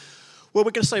Well,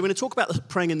 we're going to talk about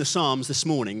praying in the Psalms this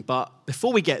morning, but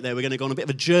before we get there, we're going to go on a bit of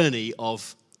a journey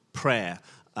of prayer.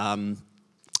 A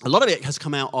lot of it has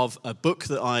come out of a book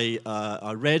that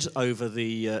I read over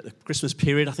the Christmas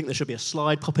period. I think there should be a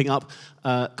slide popping up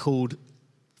called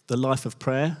The Life of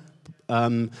Prayer.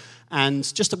 And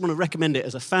just want to recommend it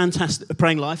as a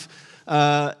praying life,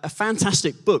 a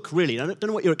fantastic book, really. I don't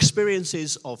know what your experience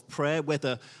is of prayer,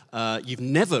 whether you've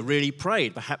never really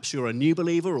prayed. Perhaps you're a new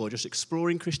believer or just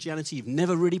exploring Christianity. You've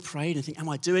never really prayed and think, am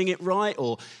I doing it right?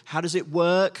 Or how does it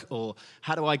work? Or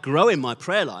how do I grow in my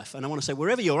prayer life? And I want to say,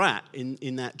 wherever you're at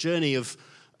in that journey of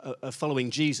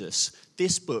following Jesus,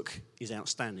 this book is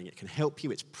outstanding. It can help you.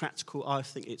 It's practical. I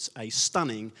think it's a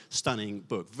stunning, stunning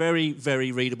book. Very,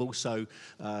 very readable. So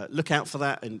look out for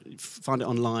that and find it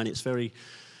online. It's very,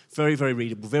 very, very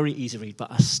readable, very easy to read,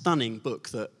 but a stunning book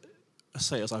that, I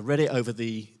say, as I read it over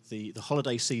the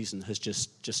holiday season, has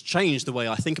just changed the way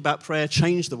I think about prayer,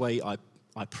 changed the way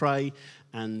I pray,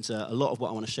 and a lot of what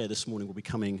I want to share this morning will be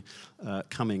coming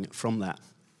from that.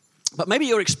 But maybe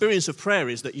your experience of prayer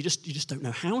is that you just don't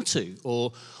know how to,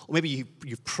 or maybe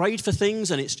you've prayed for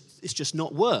things and it's just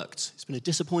not worked. It's been a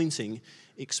disappointing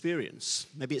experience.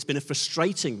 Maybe it's been a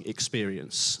frustrating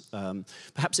experience.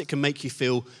 Perhaps it can make you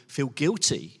feel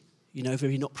guilty. You know, if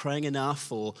you're not praying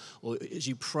enough, or as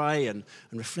you pray and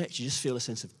reflect, you just feel a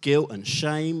sense of guilt and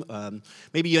shame.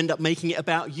 Maybe you end up making it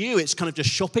about you. It's kind of just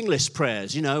shopping list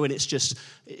prayers, you know, and it's just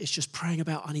praying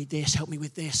about, I need this, help me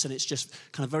with this, and it's just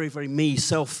kind of very, very me,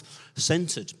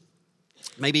 self-centered.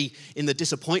 Maybe in the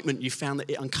disappointment, you found that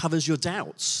it uncovers your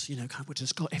doubts. You know,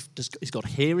 is God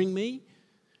hearing me?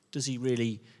 Does he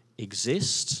really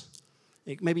exist?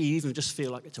 Maybe you even just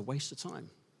feel like it's a waste of time.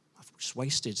 Just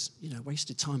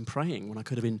wasted time praying when I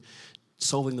could have been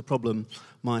solving the problem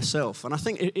myself. And I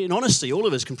think, in honesty, all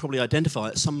of us can probably identify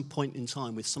at some point in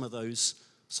time with some of those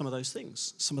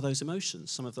things, some of those emotions,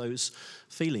 some of those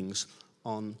feelings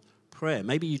on prayer.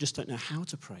 Maybe you just don't know how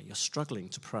to pray. You're struggling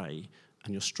to pray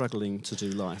and you're struggling to do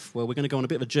life. Well, we're going to go on a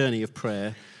bit of a journey of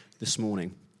prayer this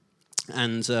morning.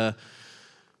 And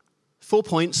 4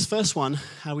 points. First one,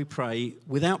 how we pray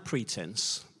without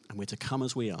pretense, and we're to come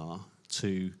as we are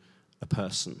to a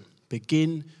person.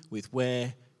 Begin with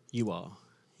where you are.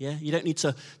 Yeah, you don't need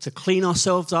to clean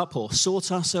ourselves up or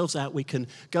sort ourselves out. We can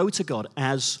go to God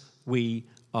as we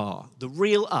are. The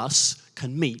real us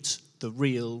can meet the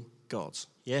real God.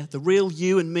 Yeah, the real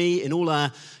you and me in all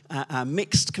our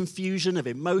mixed confusion of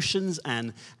emotions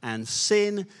and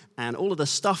sin and all of the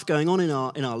stuff going on in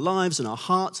our lives and our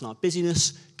hearts and our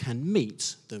busyness can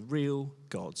meet the real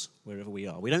God wherever we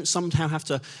are. We don't somehow have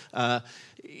to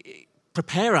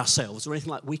prepare ourselves or anything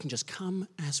like that. We can just come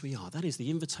as we are. That is the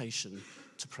invitation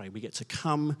to pray. We get to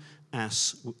come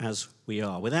as we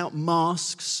are. Without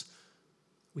masks,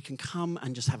 we can come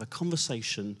and just have a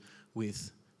conversation with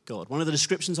God. One of the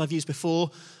descriptions I've used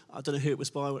before, I don't know who it was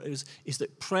by, is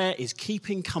that prayer is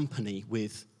keeping company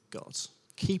with God.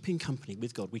 Keeping company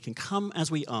with God. We can come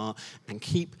as we are and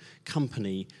keep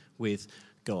company with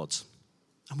God.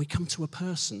 And we come to a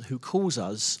person who calls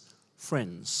us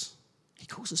friends. He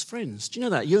calls us friends. Do you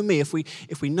know that? You and me, if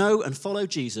we know and follow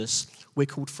Jesus, we're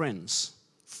called friends.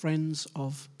 Friends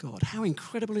of God. How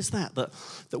incredible is that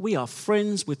we are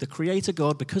friends with the Creator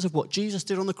God because of what Jesus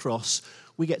did on the cross.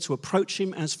 We get to approach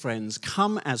him as friends,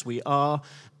 come as we are,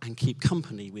 and keep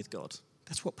company with God.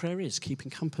 That's what prayer is, keeping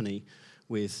company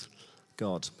with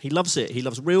God. He loves it. He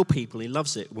loves real people. He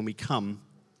loves it when we come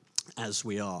as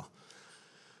we are.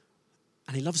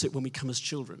 And he loves it when we come as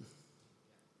children.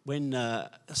 When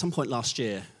at some point last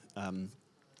year,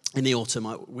 in the autumn,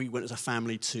 we went as a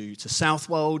family to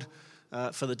Southwold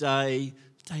for the day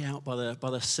out by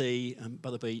the sea and by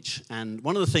the beach. And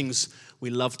one of the things I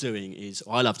love doing is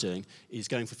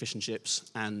going for fish and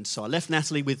chips. And so I left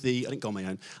Natalie I didn't go on my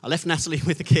own. I left Natalie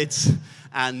with the kids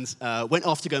and went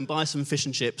off to go and buy some fish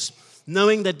and chips,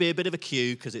 knowing there'd be a bit of a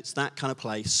queue because it's that kind of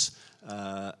place.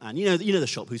 And you know the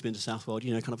shop, who's been to Southwold,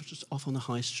 kind of just off on the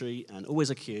high street and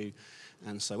always a queue.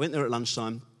 And so I went there at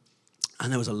lunchtime,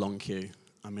 and there was a long queue.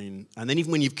 And then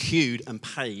even when you've queued and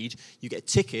paid, you get a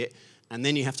ticket, and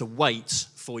then you have to wait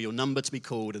for your number to be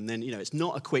called, and then, it's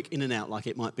not a quick in and out like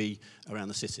it might be around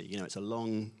the city. It's a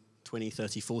long 20,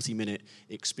 30, 40-minute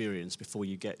experience before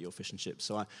you get your fish and chips.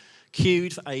 So I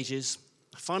queued for ages.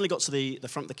 I finally got to the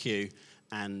front of the queue,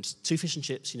 and 2 fish and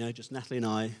chips, just Natalie and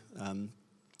I.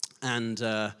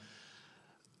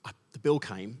 The bill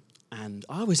came. And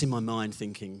I was in my mind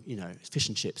thinking, fish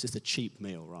and chips is a cheap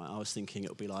meal, right? I was thinking it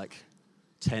would be like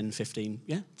 10, 15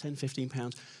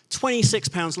 pounds. 26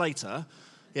 pounds later,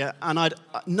 and I'd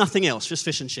nothing else, just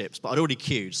fish and chips. But I'd already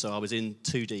queued, so I was in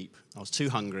too deep. I was too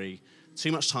hungry.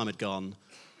 Too much time had gone.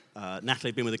 Natalie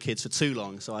had been with the kids for too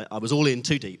long, so I was all in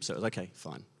too deep. So it was okay,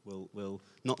 fine. We'll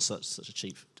not such a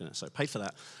cheap dinner. So I paid for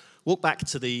that. Walked back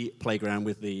to the playground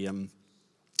with the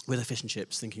fish and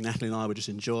chips, thinking Natalie and I would just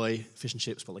enjoy fish and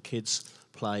chips while the kids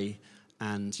play.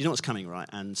 And you know what's coming, right?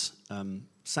 And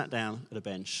sat down at a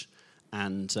bench,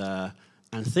 and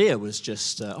Thea was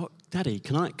just, "Oh, Daddy,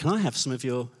 can I have some of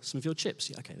your chips?"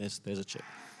 Yeah, okay, there's a chip.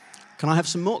 Can I have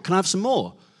some more? Can I have some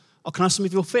more? Oh, can I have some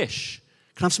of your fish?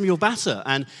 Can I have some of your batter?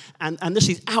 And there's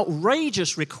these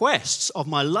outrageous requests of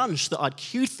my lunch that I'd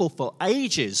queued for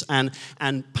ages and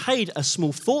paid a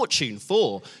small fortune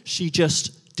for. She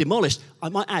just demolished. I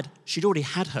might add, she'd already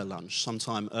had her lunch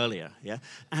sometime earlier, yeah?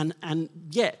 And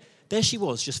yet, there she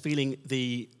was, just feeling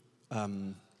the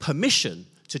permission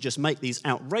to just make these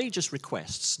outrageous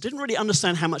requests. Didn't really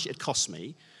understand how much it cost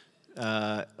me.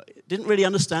 Didn't really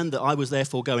understand that I was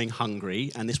therefore going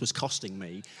hungry and this was costing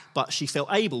me. But she felt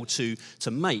able to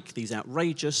make these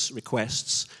outrageous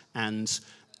requests. And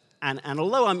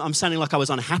although I'm sounding like I was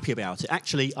unhappy about it,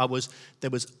 actually I was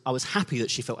happy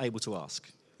that she felt able to ask.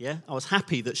 Yeah, I was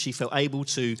happy that she felt able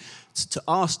to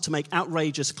ask, to make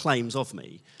outrageous claims of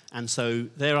me. And so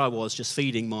there I was, just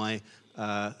feeding my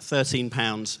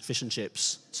 13-pound fish and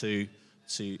chips to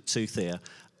Thea.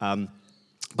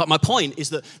 But my point is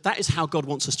that is how God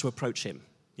wants us to approach him.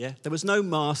 Yeah, there was no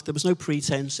mask, there was no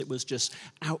pretense. It was just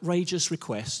outrageous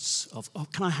requests of, "Oh,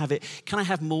 can I have it? Can I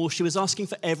have more?" She was asking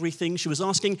for everything. She was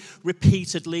asking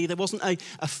repeatedly. There wasn't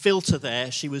a filter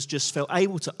there. She was just felt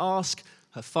able to ask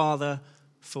her Father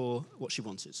for what she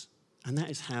wanted. And that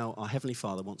is how our Heavenly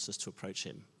Father wants us to approach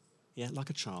him. Yeah, like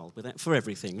a child, for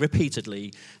everything,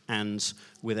 repeatedly and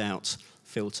without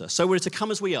filter. So we're to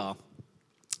come as we are,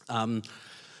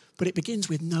 but it begins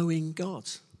with knowing God,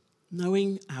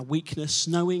 knowing our weakness,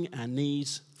 knowing our need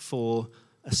for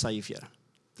a Saviour.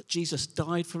 That Jesus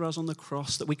died for us on the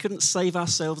cross, that we couldn't save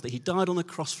ourselves, that he died on the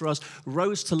cross for us,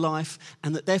 rose to life,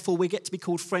 and that therefore we get to be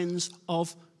called friends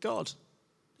of God.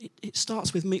 It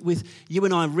starts with you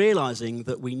and I realising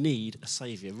that we need a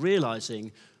Saviour,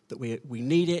 realising that we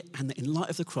need it, and that in light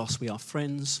of the cross, we are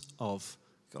friends of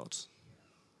God.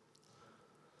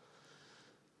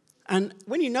 And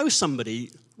when you know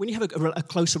somebody, when you have a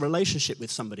closer relationship with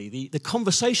somebody, the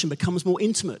conversation becomes more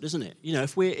intimate, doesn't it? You know,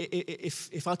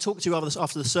 if I talk to you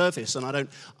after the service and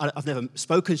I've never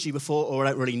spoken to you before or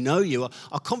I don't really know you,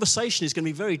 our conversation is going to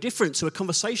be very different to a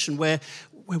conversation where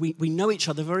we know each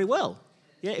other very well.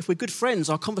 Yeah, if we're good friends,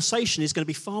 our conversation is going to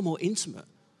be far more intimate.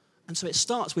 And so it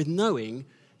starts with knowing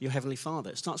your Heavenly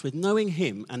Father. It starts with knowing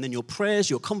him, and then your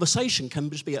prayers, your conversation can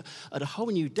just be at a whole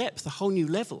new depth, a whole new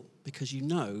level, because you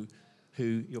know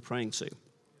who you're praying to.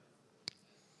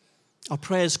 Our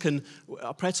prayer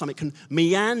time, it can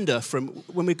meander from,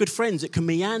 when we're good friends, it can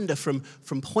meander from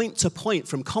point to point,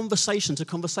 from conversation to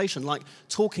conversation, like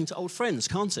talking to old friends,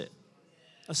 can't it?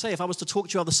 I say, if I was to talk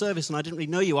to you after the service and I didn't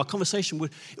really know you, our conversation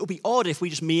would be odd if we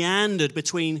just meandered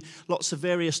between lots of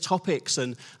various topics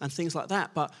and things like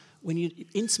that. But when you're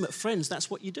intimate friends, that's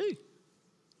what you do.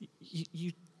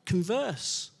 You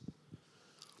converse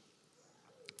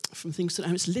from things to,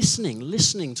 and it's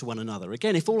listening to one another.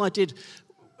 Again, if all I did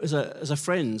as a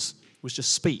friend was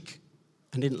just speak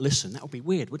and didn't listen, that would be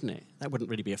weird, wouldn't it? That wouldn't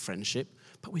really be a friendship.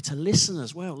 But we're to listen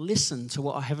as well. Listen to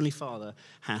what our Heavenly Father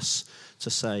has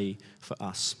to say for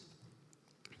us.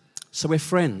 So we're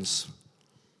friends.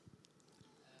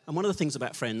 And one of the things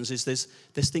about friends is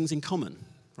there's things in common,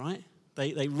 right?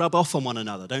 They rub off on one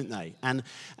another, don't they? And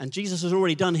Jesus has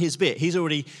already done his bit. He's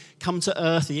already come to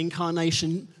earth, the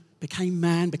incarnation, became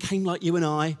man, became like you and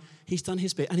I. He's done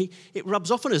his bit. And it rubs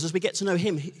off on us as we get to know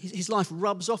him. His life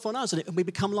rubs off on us and we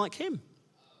become like him.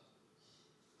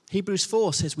 Hebrews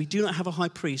 4 says we do not have a high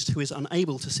priest who is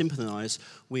unable to sympathize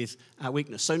with our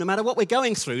weakness. So no matter what we're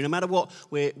going through, no matter what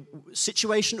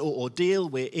situation or ordeal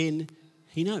we're in,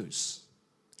 he knows.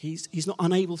 He's not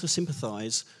unable to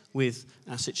sympathize with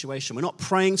our situation. We're not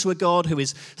praying to a God who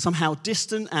is somehow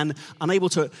distant and unable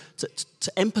to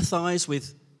empathize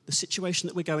with the situation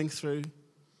that we're going through.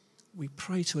 We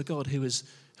pray to a God who has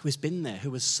been there,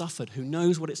 who has suffered, who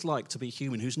knows what it's like to be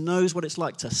human, who knows what it's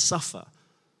like to suffer,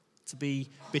 to be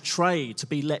betrayed, to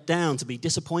be let down, to be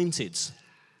disappointed.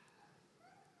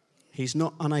 He's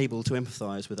not unable to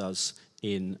empathize with us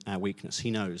in our weakness.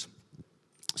 He knows.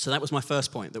 So that was my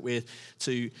first point, that we're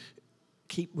to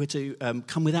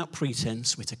come without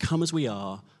pretense, we're to come as we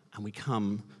are, and we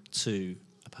come to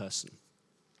a person.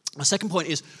 My second point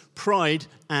is pride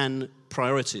and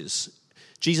priorities.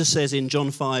 Jesus says in John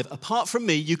 5, apart from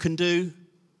me, you can do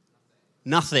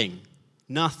nothing.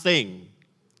 Nothing.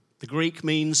 The Greek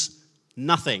means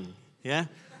nothing, yeah?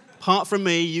 Apart from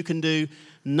me, you can do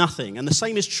nothing. And the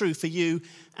same is true for you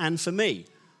and for me.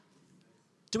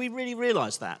 Do we really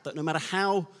realize that? That no matter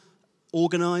how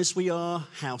organized we are,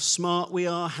 how smart we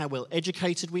are, how well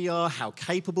educated we are, how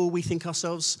capable we think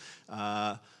ourselves,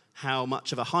 how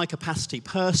much of a high capacity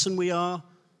person we are,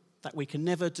 that we can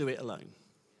never do it alone?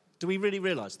 Do we really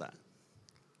realize that?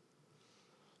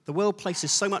 The world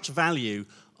places so much value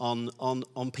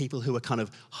on people who are kind of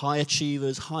high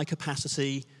achievers, high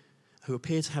capacity, who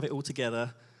appear to have it all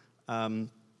together. And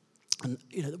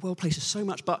the world places so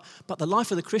much, but the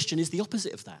life of the Christian is the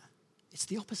opposite of that. It's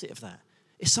the opposite of that.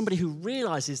 It's somebody who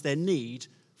realizes their need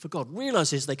for God,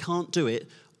 realizes they can't do it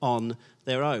on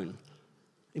their own.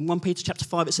 In 1 Peter chapter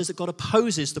 5, it says that God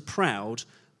opposes the proud,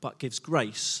 but gives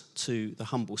grace to the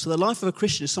humble. So the life of a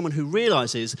Christian is someone who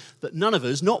realizes that none of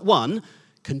us, not one,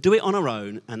 can do it on our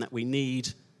own, and that we need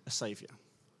a Saviour.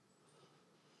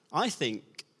 I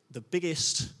think the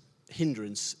biggest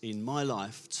hindrance in my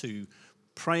life to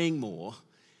praying more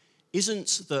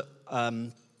isn't that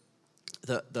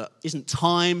isn't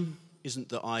time, isn't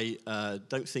that I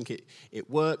don't think it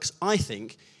works. I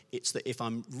think it's that if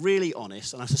I'm really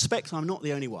honest, and I suspect I'm not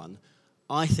the only one,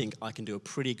 I think I can do a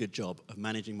pretty good job of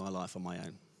managing my life on my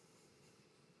own.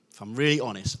 If I'm really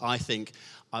honest, I think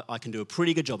I can do a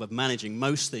pretty good job of managing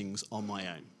most things on my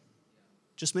own.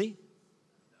 Just me?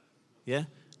 Yeah?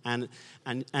 And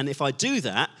if I do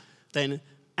that, then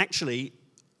actually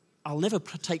I'll never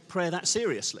take prayer that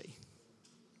seriously.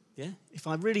 Yeah? If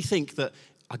I really think that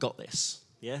I got this.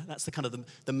 Yeah? That's the kind of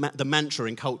the mantra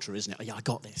in culture, isn't it? Oh, yeah, I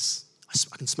got this.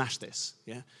 I can smash this.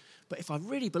 Yeah? But if I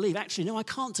really believe, actually, no, I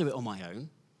can't do it on my own,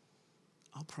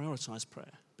 I'll prioritize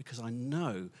prayer because I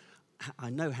know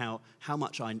how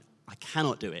much I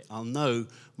cannot do it. I'll know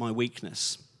my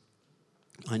weakness.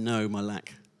 I know my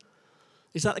lack.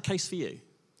 Is that the case for you?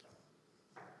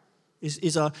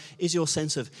 Is your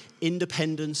sense of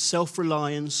independence,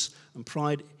 self-reliance, and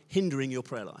pride hindering your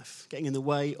prayer life, getting in the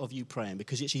way of you praying?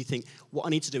 Because you actually think, what I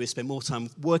need to do is spend more time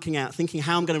working out, thinking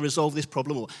how I'm going to resolve this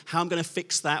problem, or how I'm going to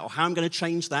fix that, or how I'm going to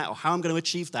change that, or how I'm going to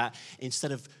achieve that,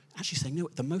 instead of actually saying, no,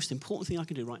 the most important thing I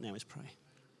can do right now is pray.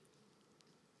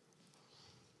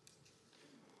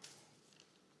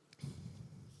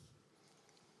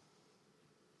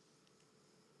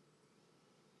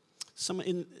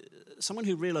 Someone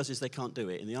who realizes they can't do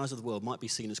it in the eyes of the world might be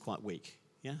seen as quite weak.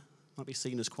 Yeah, might be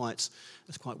seen as quite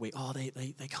weak. Oh,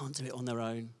 they can't do it on their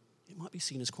own. It might be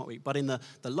seen as quite weak. But in the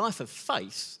life of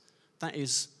faith, that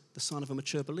is the sign of a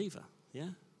mature believer. Yeah.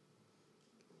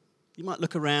 You might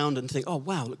look around and think, oh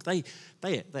wow, look,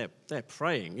 they're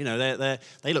praying. You know,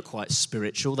 they look quite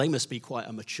spiritual. They must be quite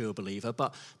a mature believer.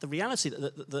 But the reality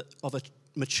that of a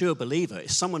mature believer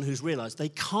is someone who's realized they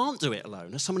can't do it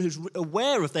alone. It's someone who's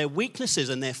aware of their weaknesses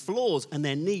and their flaws and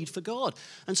their need for God.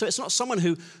 And so it's not someone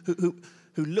who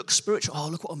looks spiritual. Oh,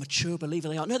 look what a mature believer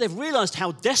they are. No, they've realized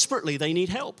how desperately they need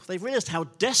help. They've realized how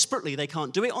desperately they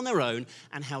can't do it on their own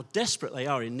and how desperate they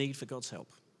are in need for God's help.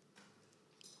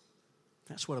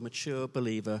 That's what a mature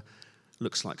believer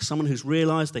looks like. Someone who's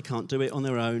realized they can't do it on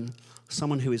their own.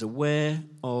 Someone who is aware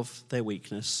of their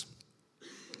weakness.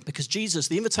 Because Jesus,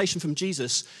 the invitation from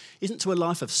Jesus, isn't to a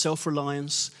life of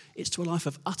self-reliance. It's to a life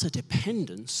of utter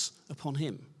dependence upon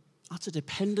him. Utter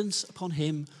dependence upon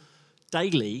him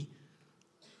daily,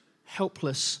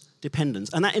 helpless dependence.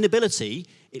 And that inability,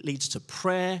 it leads to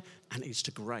prayer and it leads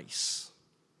to grace.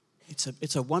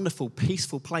 It's a wonderful,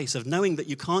 peaceful place of knowing that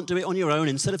you can't do it on your own.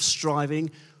 Instead of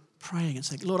striving, praying and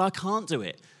saying, Lord, I can't do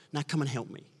it. Now come and help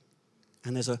me.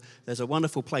 And there's a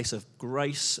wonderful place of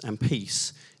grace and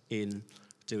peace in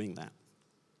doing that.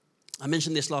 I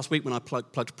mentioned this last week when I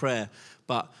plugged prayer,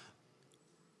 but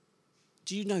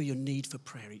do you know your need for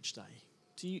prayer each day?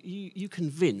 Do you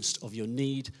convinced of your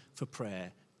need for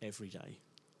prayer every day?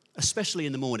 Especially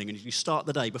in the morning, and as you start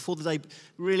the day, before the day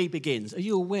really begins, are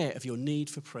you aware of your need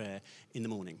for prayer in the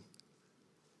morning?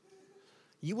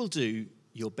 You will do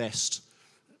your best.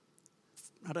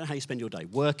 I don't know how you spend your day,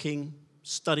 working,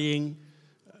 studying,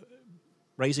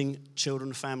 raising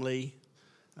children, family,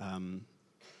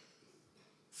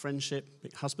 friendship,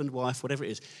 husband, wife, whatever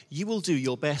it is. You will do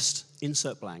your best,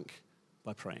 insert blank,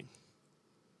 by praying.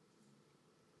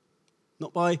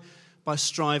 Not by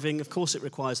striving. Of course, it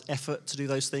requires effort to do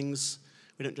those things.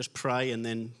 We don't just pray and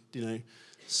then,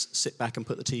 sit back and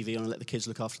put the TV on and let the kids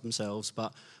look after themselves.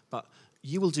 But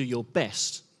you will do your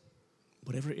best,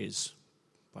 whatever it is,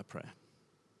 by prayer.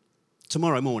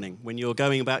 Tomorrow morning, when you're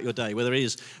going about your day, whether it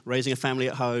is raising a family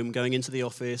at home, going into the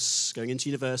office, going into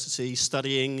university,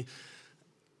 studying,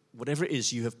 whatever it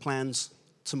is you have planned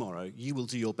tomorrow, you will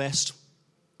do your best,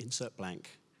 insert blank,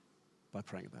 by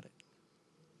praying about it.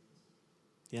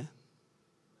 Yeah?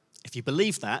 If you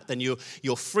believe that, then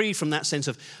you're free from that sense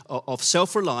of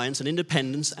self-reliance and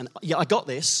independence and, yeah, I got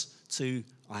this, to,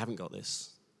 I haven't got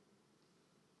this.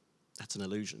 That's an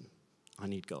illusion. I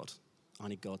need God. I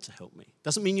need God to help me.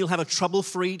 Doesn't mean you'll have a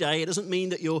trouble-free day. It doesn't mean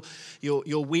that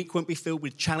your week won't be filled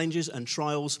with challenges and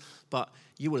trials, but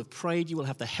you will have prayed, you will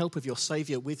have the help of your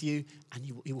Savior with you, and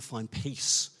you will find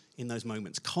peace in those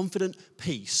moments. Confident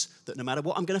peace that no matter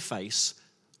what I'm going to face,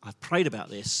 I've prayed about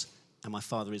this, and my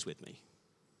Father is with me.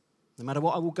 No matter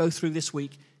what I will go through this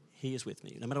week, he is with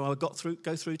me. No matter what I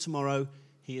go through tomorrow,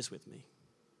 he is with me.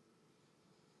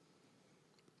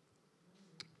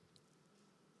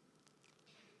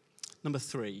 Number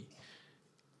 3,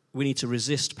 we need to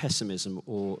resist pessimism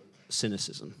or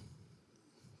cynicism.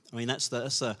 I mean, that's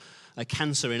a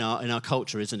cancer in our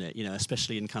culture, isn't it? You know,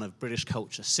 especially in kind of British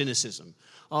culture, cynicism.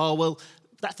 Oh, well,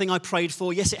 that thing I prayed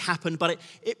for, yes, it happened, but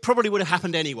it probably would have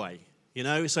happened anyway. You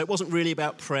know, so it wasn't really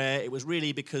about prayer. It was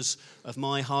really because of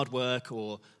my hard work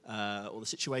or the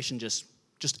situation just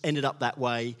ended up that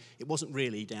way. It wasn't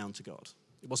really down to God.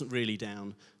 It wasn't really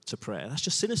down to prayer. That's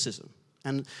just cynicism.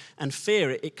 And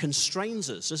fear, it constrains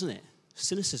us, doesn't it?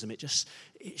 Cynicism, it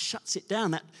shuts it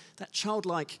down. That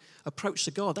childlike approach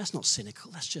to God, that's not cynical.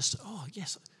 That's just, oh,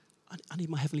 yes, I need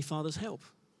my Heavenly Father's help.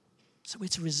 So we're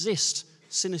to resist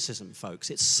cynicism, folks.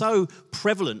 It's so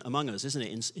prevalent among us, isn't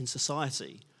it, in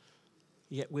society?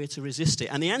 Yet we're to resist it.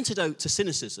 And the antidote to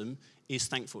cynicism is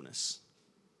thankfulness.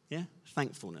 Yeah?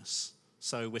 Thankfulness.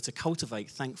 So we're to cultivate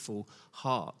thankful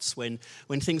hearts when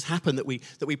things happen that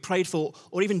we prayed for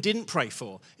or even didn't pray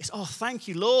for. It's, oh, thank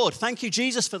you, Lord. Thank you,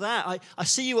 Jesus, for that. I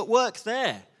see you at work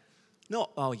there.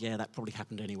 Not, oh, yeah, that probably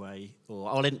happened anyway. Or,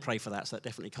 oh, I didn't pray for that, so that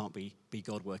definitely can't be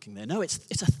God working there. No,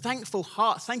 it's a thankful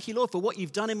heart. Thank you, Lord, for what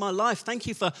you've done in my life. Thank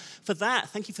you for that.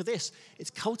 Thank you for this.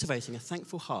 It's cultivating a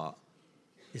thankful heart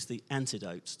is the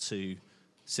antidote to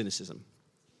cynicism.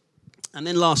 And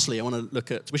then lastly, I want to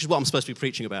look at, which is what I'm supposed to be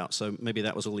preaching about, so maybe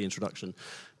that was all the introduction.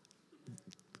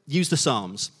 Use the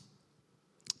Psalms.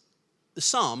 The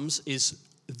Psalms is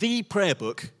the prayer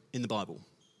book in the Bible.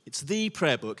 It's the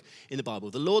prayer book in the Bible.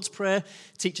 The Lord's Prayer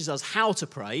teaches us how to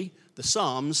pray. The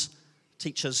Psalms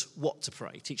teach us what to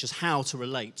pray, teach us how to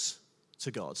relate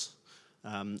to God.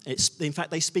 In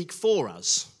fact, they speak for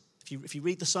us. If you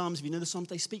read the Psalms, if you know the Psalms,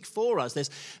 they speak for us. There's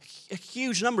a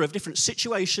huge number of different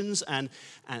situations and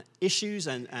issues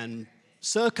and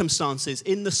circumstances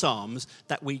in the Psalms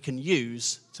that we can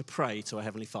use to pray to our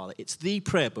Heavenly Father. It's the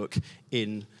prayer book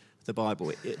in the Bible.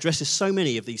 It addresses so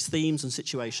many of these themes and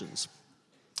situations.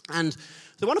 And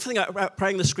the wonderful thing about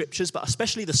praying the Scriptures, but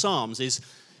especially the Psalms, is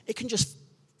it can just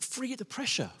free the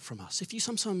pressure from us. If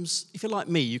you're like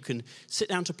me, you can sit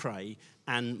down to pray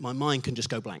and my mind can just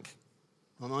go blank.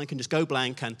 My mind can just go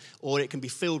blank, or it can be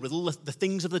filled with all the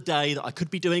things of the day that I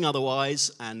could be doing otherwise,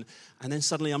 and then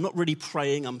suddenly I'm not really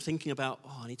praying. I'm thinking about,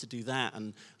 oh, I need to do that,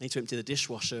 and I need to empty the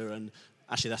dishwasher, and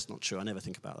actually that's not true. I never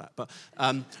think about that. But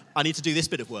I need to do this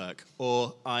bit of work,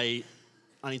 or I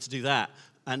need to do that.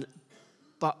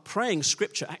 But praying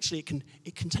Scripture, actually,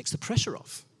 it can take the pressure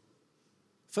off.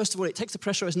 First of all, it takes the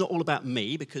pressure. It's not all about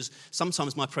me, because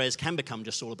sometimes my prayers can become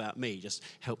just all about me. Just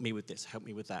help me with this, help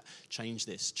me with that, change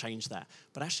this, change that.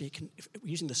 But actually,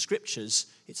 using the Scriptures,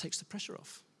 it takes the pressure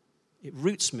off. It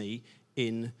roots me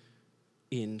in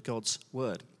God's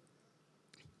Word.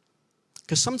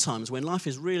 Because sometimes when life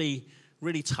is really,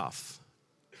 really tough,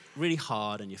 really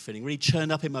hard, and you're feeling really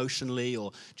churned up emotionally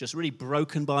or just really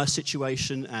broken by a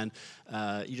situation, and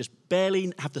you just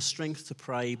barely have the strength to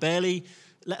pray, barely,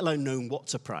 let alone know what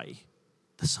to pray,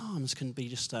 the Psalms can be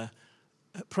just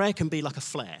prayer can be like a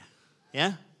flare,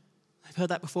 yeah? I've heard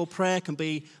that before. Prayer can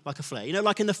be like a flare. You know,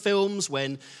 like in the films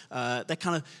when they're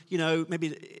kind of, you know, maybe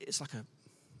it's like an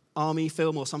army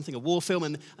film or something, a war film,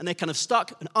 and they're kind of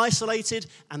stuck and isolated,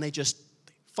 and they just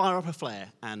fire up a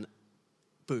flare, and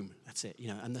boom, that's it. You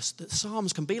know, and the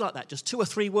Psalms can be like that, just 2 or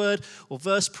 3 word or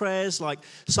verse prayers like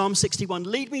Psalm 61,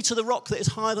 lead me to the rock that is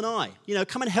higher than I. You know,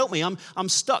 come and help me. I'm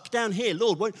stuck down here.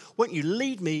 Lord, won't you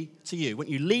lead me to you? Won't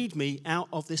you lead me out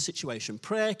of this situation?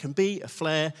 Prayer can be a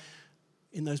flare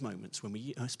in those moments,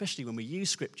 especially when we use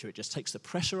Scripture. It just takes the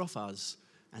pressure off us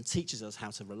and teaches us how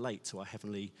to relate to our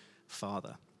Heavenly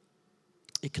Father.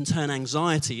 It can turn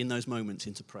anxiety in those moments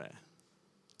into prayer.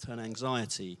 Turn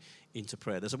anxiety into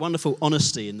prayer. There's a wonderful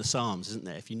honesty in the Psalms, isn't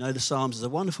there? If you know the Psalms, there's a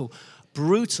wonderful,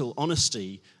 brutal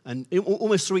honesty, and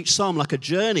almost through each Psalm, like a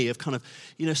journey of kind of,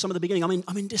 you know, some of the beginning.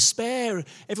 I'm in despair.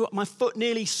 My foot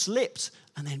nearly slipped,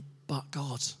 and then, but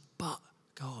God.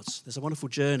 There's a wonderful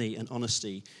journey and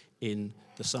honesty in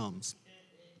the Psalms.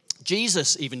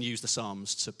 Jesus even used the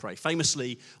Psalms to pray.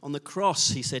 Famously, on the cross,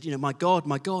 he said, you know, my God,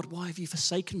 why have you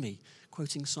forsaken me?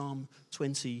 quoting Psalm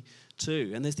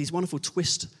 22. And there's these wonderful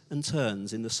twists and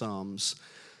turns in the Psalms.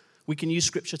 We can use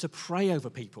Scripture to pray over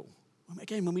people.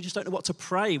 Again, when we just don't know what to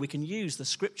pray, we can use the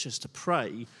Scriptures to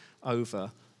pray over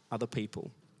other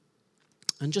people.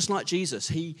 And just like Jesus,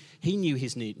 he knew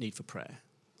his need for prayer.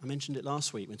 I mentioned it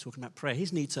last week when talking about prayer.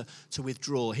 His need to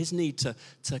withdraw, his need to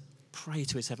pray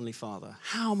to his Heavenly Father.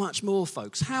 How much more,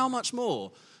 folks? How much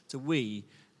more do we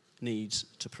need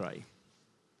to pray?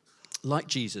 Like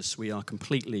Jesus, we are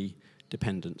completely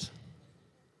dependent.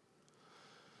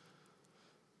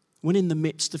 When in the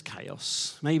midst of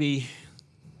chaos, maybe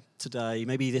today,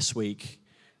 maybe this week,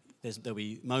 there'll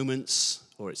be moments,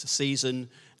 or it's a season,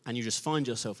 and you just find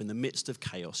yourself in the midst of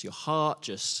chaos. Your heart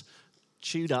just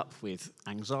chewed up with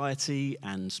anxiety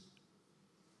and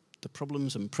the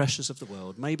problems and pressures of the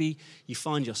world. Maybe you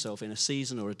find yourself in a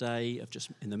season or a day of just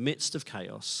in the midst of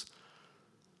chaos.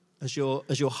 As your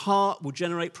heart will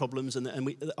generate problems, and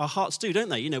our hearts do, don't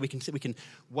they? You know, we can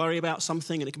worry about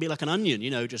something, and it can be like an onion. You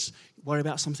know, just worry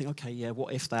about something. Okay, yeah,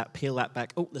 what if that? Peel that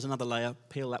back. Oh, there's another layer.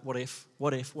 Peel that. What if?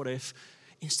 What if? What if?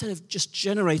 Instead of just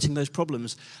generating those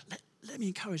problems, let me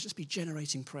encourage. Let's be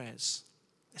generating prayers.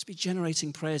 Let's be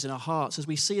generating prayers in our hearts as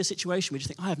we see a situation. We just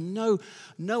think, I have no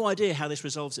idea how this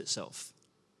resolves itself.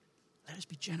 Let us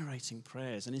be generating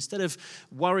prayers, and instead of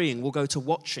worrying, we'll go to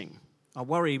watching. Our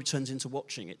worry turns into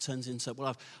watching. It turns into,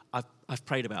 well, I've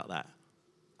prayed about that.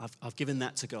 I've given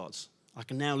that to God. I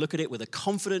can now look at it with a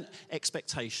confident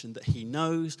expectation that he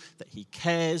knows, that he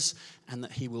cares, and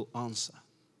that he will answer.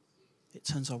 It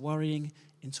turns our worrying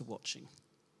into watching.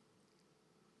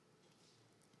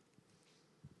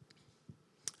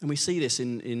 And we see this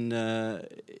in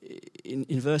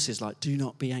verses like, do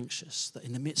not be anxious, that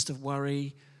in the midst of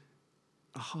worry,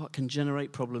 our heart can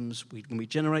generate problems. When we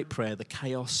generate prayer, the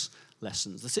chaos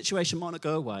lessens. The situation might not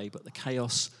go away, but the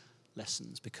chaos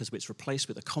lessens because it's replaced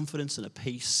with a confidence and a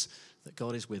peace that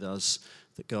God is with us,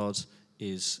 that God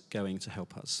is going to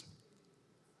help us.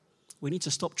 We need to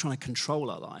stop trying to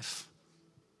control our life.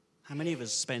 How many of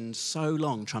us spend so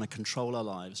long trying to control our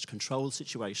lives, control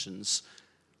situations,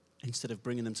 instead of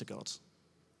bringing them to God?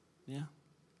 Yeah?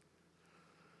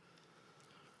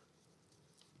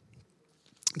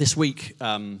 This week,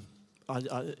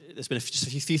 there's been just a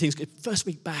few things. First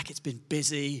week back, it's been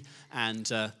busy, and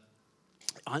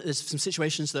there's some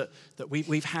situations that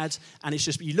we've had, and it's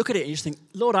just, you look at it and you just think,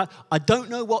 Lord, I don't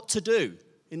know what to do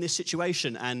in this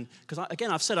situation. And because,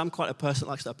 again, I've said I'm quite a person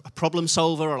that likes a problem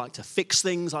solver. I like to fix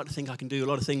things. I like to think I can do a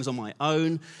lot of things on my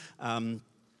own.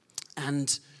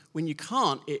 And when you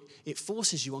can't, it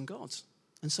forces you on God.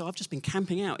 And so I've just been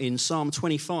camping out in Psalm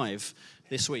 25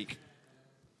 this week.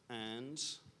 And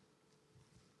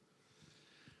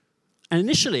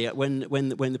initially, when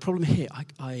the problem hit,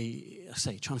 I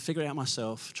say, trying to figure it out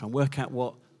myself, trying to work out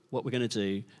what we're going to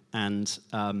do, and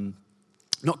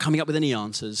not coming up with any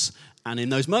answers. And in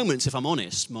those moments, if I'm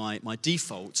honest, my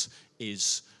default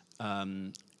is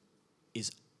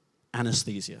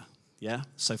anesthesia. Yeah.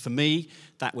 So for me,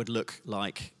 that would look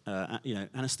like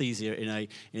anesthesia in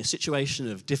a situation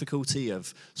of difficulty,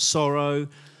 of sorrow,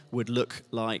 would look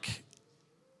like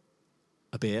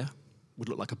a beer, would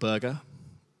look like a burger,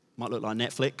 might look like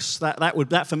Netflix.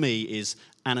 That for me is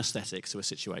anesthetic to a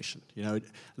situation. You know,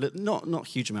 not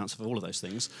huge amounts of all of those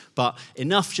things, but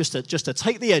enough just to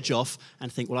take the edge off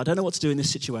and think, well, I don't know what to do in this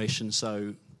situation,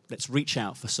 so let's reach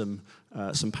out for some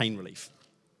pain relief.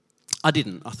 I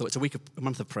didn't. I thought it's a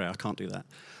month of prayer. I can't do that.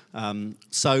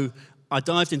 So I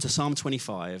dived into Psalm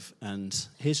 25, and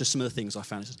here's just some of the things I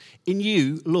found. It says, in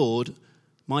you, Lord,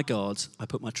 my God, I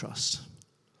put my trust.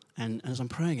 And as I'm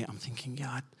praying it, I'm thinking, yeah,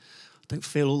 I don't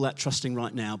feel all that trusting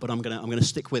right now, but I'm gonna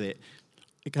stick with it.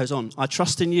 It goes on, I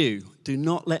trust in you. Do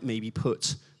not let me be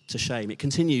put to shame. It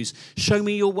continues, show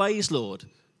me your ways, Lord.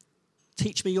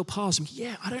 Teach me your paths.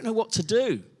 Yeah, I don't know what to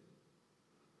do.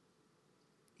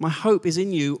 My hope is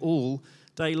in you all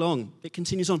day long. It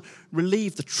continues on,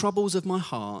 relieve the troubles of my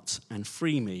heart and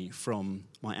free me from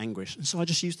my anguish. And so I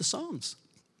just used the Psalms.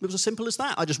 It was as simple as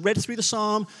that. I just read through the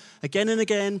psalm again and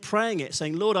again, praying it,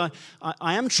 saying, Lord, I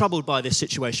am troubled by this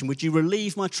situation. Would you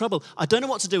relieve my trouble? I don't know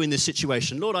what to do in this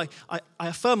situation. Lord, I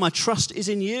affirm my trust is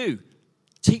in you.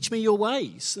 Teach me your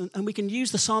ways. And we can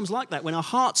use the Psalms like that. When our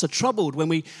hearts are troubled, when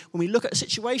we look at a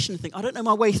situation and think, I don't know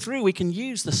my way through, we can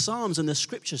use the Psalms and the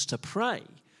Scriptures to pray.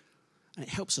 And it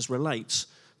helps us relate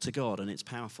to God, and it's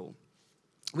powerful.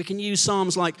 We can use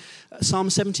Psalms like Psalm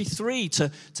 73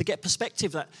 to get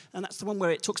perspective. And that's the one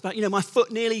where it talks about, my foot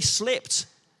nearly slipped.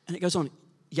 And it goes on,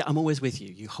 yeah, I'm always with you.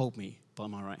 You hold me by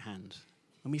my right hand.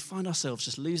 When we find ourselves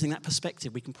just losing that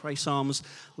perspective, we can pray Psalms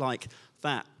like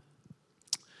that.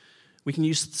 We can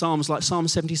use Psalms like Psalm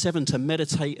 77 to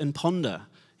meditate and ponder.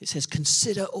 It says,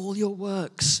 consider all your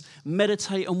works.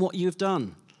 Meditate on what you've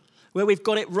done. Where we've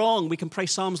got it wrong, we can pray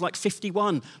Psalms like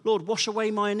 51. Lord, wash away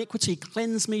my iniquity.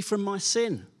 Cleanse me from my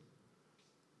sin.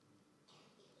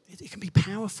 It can be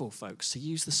powerful, folks, to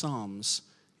use the Psalms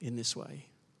in this way.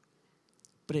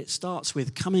 But it starts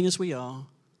with coming as we are,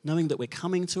 knowing that we're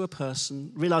coming to a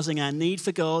person, realizing our need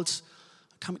for God,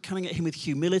 coming at him with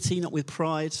humility, not with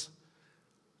pride.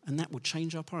 And that will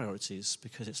change our priorities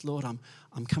because it's, Lord, I'm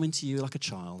coming to you like a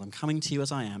child. I'm coming to you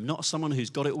as I am, not someone who's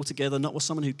got it all together, not with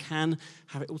someone who can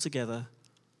have it all together.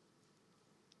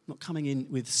 Not coming in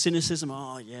with cynicism,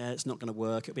 oh yeah, it's not going to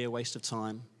work, it'll be a waste of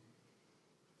time.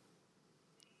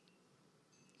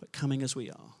 But coming as we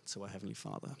are to our Heavenly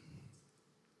Father.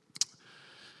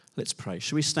 Let's pray.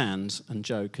 Shall we stand? And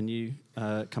Joe, can you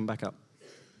come back up?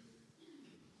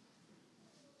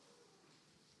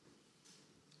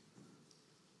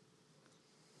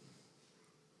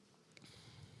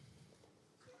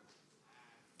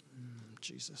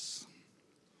 Jesus.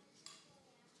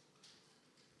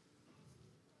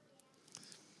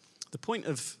 The point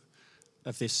of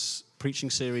this preaching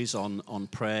series on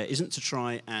prayer isn't to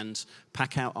try and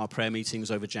pack out our prayer meetings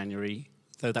over January,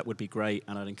 though that would be great,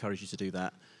 and I'd encourage you to do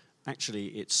that. Actually,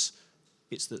 it's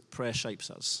that prayer shapes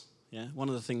us. Yeah, one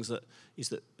of the things that is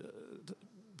that the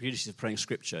beauty of praying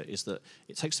Scripture is that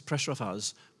it takes the pressure off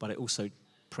us, but it also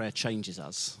prayer changes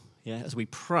us. Yeah, as we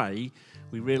pray,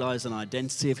 we realize an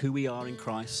identity of who we are in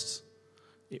Christ.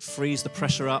 It frees the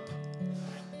pressure up,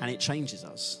 and it changes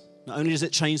us. Not only does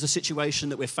it change the situation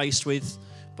that we're faced with,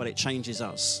 but it changes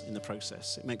us in the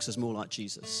process. It makes us more like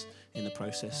Jesus in the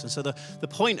process. And so the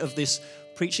point of this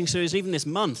preaching series, even this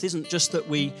month, isn't just that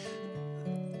we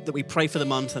pray for the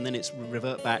month and then it's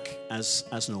revert back as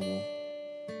normal.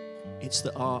 It's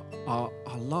that our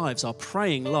lives, our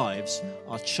praying lives,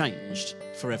 are changed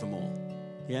forevermore.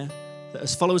 Yeah? That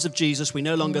as followers of Jesus, we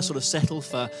no longer sort of settle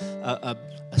for a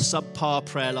subpar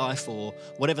prayer life or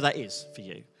whatever that is for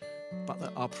you. But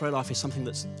that our prayer life is something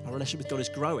that's, our relationship with God is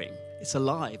growing. It's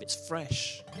alive. It's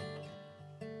fresh.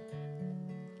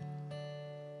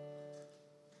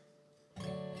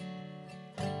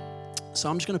 So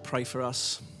I'm just going to pray for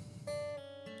us.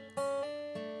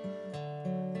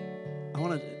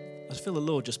 I feel the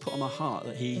Lord just put on my heart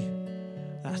that He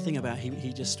wants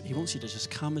you to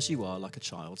just come as you are like a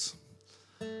child.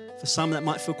 For some, that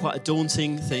might feel quite a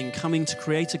daunting thing, coming to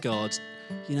Creator God.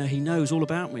 You know, He knows all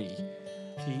about me.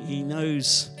 He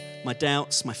knows my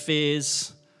doubts, my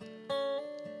fears.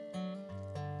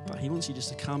 But He wants you just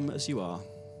to come as you are.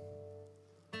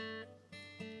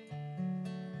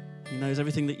 He knows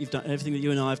everything that you've done, everything that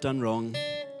you and I have done wrong.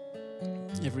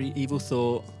 Every evil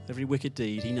thought, every wicked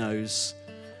deed, He knows.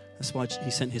 That's why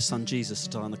He sent His Son Jesus to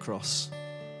die on the cross.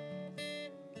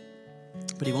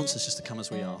 But He wants us just to come as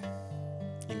we are,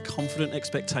 in confident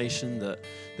expectation that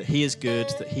He is good,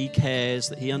 that He cares,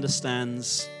 that He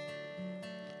understands,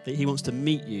 that He wants to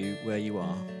meet you where you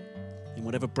are, in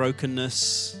whatever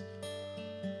brokenness,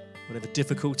 whatever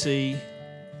difficulty.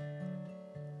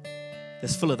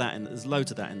 There's full of that, there's loads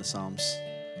of that in the Psalms.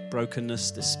 Brokenness,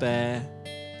 despair,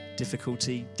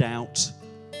 difficulty, doubt.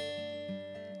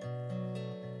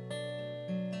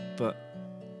 But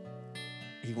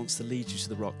He wants to lead you to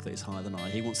the rock that is higher than I.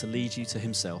 He wants to lead you to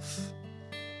Himself,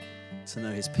 to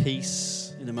know His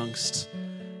peace in amongst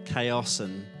chaos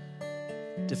and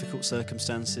difficult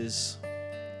circumstances,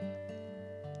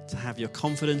 to have your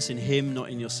confidence in Him, not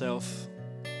in yourself.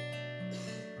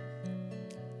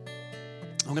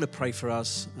 I'm going to pray for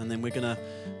us, and then we're going to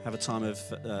have a time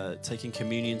of taking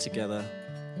communion together.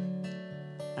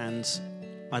 And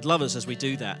I'd love us as we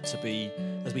do that to be,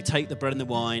 as we take the bread and the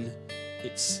wine,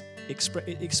 it's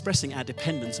expressing our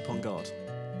dependence upon God.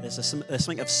 There's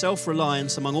something of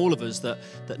self-reliance among all of us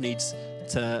that needs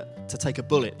to take a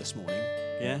bullet this morning.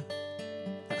 Yeah?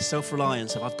 That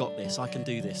self-reliance of I've got this, I can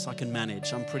do this, I can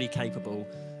manage, I'm pretty capable.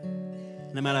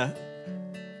 No matter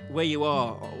where you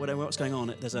are or whatever what's going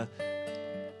on, there's a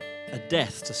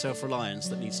death to self-reliance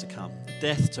that needs to come. A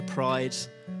death to pride.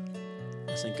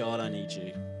 Saying, God, I need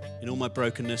you. In all my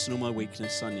brokenness and all my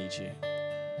weakness, I need you.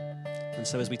 And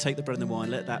so as we take the bread and the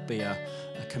wine, let that be a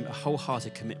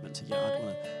wholehearted commitment to,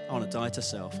 I want to die to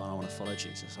self, and I want to follow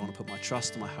Jesus. I want to put my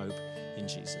trust and my hope in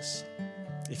Jesus.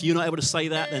 If you're not able to say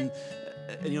that, then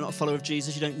and you're not a follower of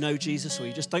Jesus, you don't know Jesus, or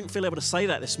you just don't feel able to say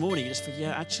that this morning, you just feel,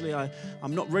 actually,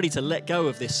 I'm not ready to let go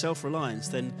of this self-reliance,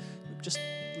 then just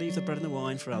leave the bread and the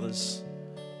wine for others.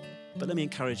 But let me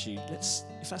encourage you,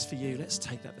 if that's for you, let's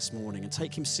take that this morning and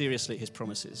take Him seriously at His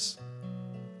promises.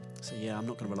 Say, I'm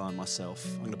not going to rely on myself.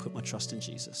 I'm going to put my trust in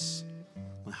Jesus.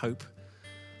 My hope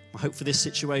my hope for this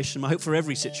situation, my hope for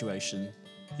every situation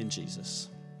in Jesus.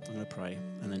 I'm going to pray,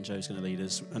 and then Joe's going to lead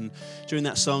us. And during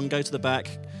that song, go to the back,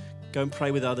 go and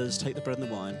pray with others, take the bread and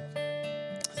the wine.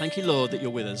 Thank you, Lord, that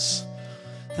you're with us.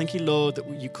 Thank you, Lord, that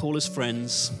you call us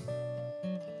friends.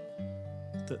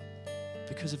 That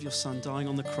because of your Son dying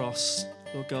on the cross,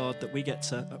 Lord God, that we get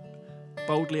to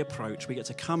boldly approach, we get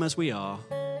to come as we are.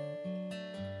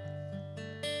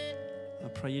 I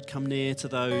pray you'd come near to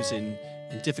those in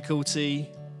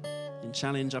difficulty, in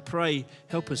challenge. I pray,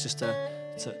 help us just to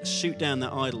shoot down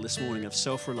that idol this morning of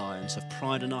self-reliance, of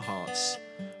pride in our hearts.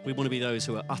 We want to be those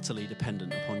who are utterly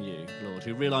dependent upon you, Lord,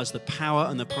 who realize the power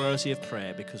and the priority of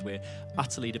prayer because we're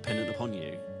utterly dependent upon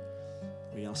you.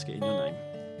 We ask it in your name.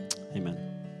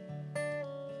 Amen.